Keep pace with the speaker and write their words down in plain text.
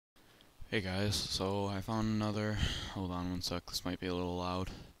Hey guys, so I found another, hold on one sec, this might be a little loud.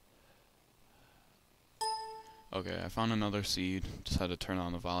 Okay, I found another seed, just had to turn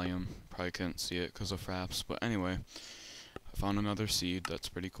on the volume, probably couldn't see it because of fraps, but anyway, I found another seed, that's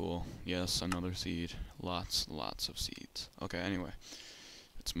pretty cool. Yes, another seed, lots of seeds. Okay, anyway,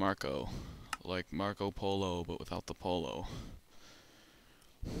 it's Marco, like Marco Polo, but without the polo.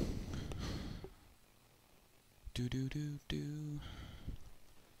 Do do do do.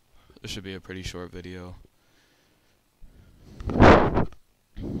 This should be a pretty short video.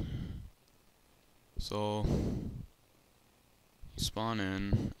 So, you spawn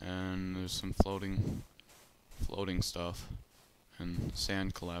in, and there's some floating stuff, and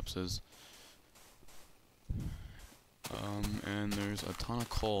sand collapses. And there's a ton of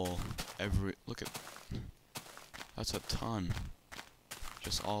coal. Look at, that's a ton,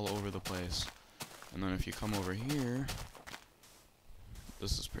 just all over the place. And then if you come over here,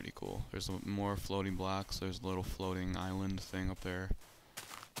 this is pretty cool. There's more floating blocks. There's a little floating island thing up there.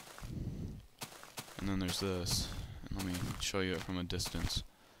 And then there's this. And let me show you it from a distance.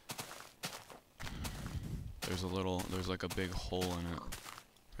 There's like a big hole in it.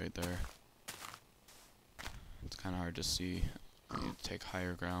 Right there. It's kind of hard to see. I need to take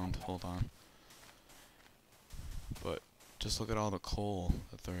higher ground. Hold on. But just look at all the coal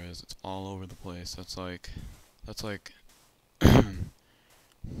that there is. It's all over the place. That's like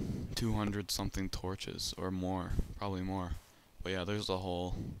 200 something torches or more, probably more. But yeah, there's the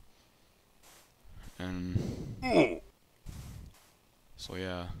hole. And so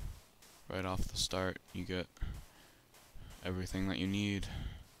yeah, right off the start you get everything that you need.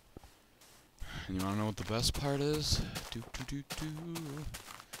 And you wanna know what the best part is? Dun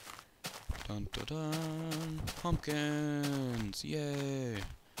dun dun! Pumpkins! Yay!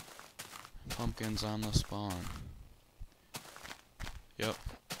 Pumpkins on the spawn. Yep.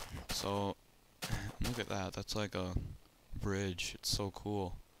 So, look at that. That's like a bridge. It's so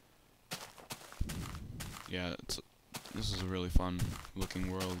cool. Yeah, this is a really fun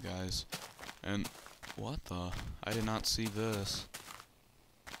looking world, guys. And what the? I did not see this.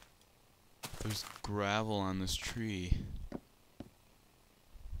 There's gravel on this tree.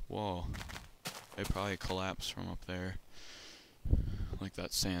 Whoa. It probably collapsed from up there, like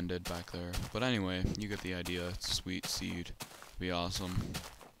that sand did back there. But anyway, you get the idea. It's a sweet seed. It'd be awesome.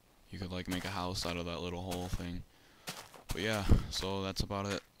 You could like make a house out of that little hole thing. But yeah, so that's about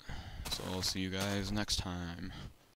it. So I'll see you guys next time.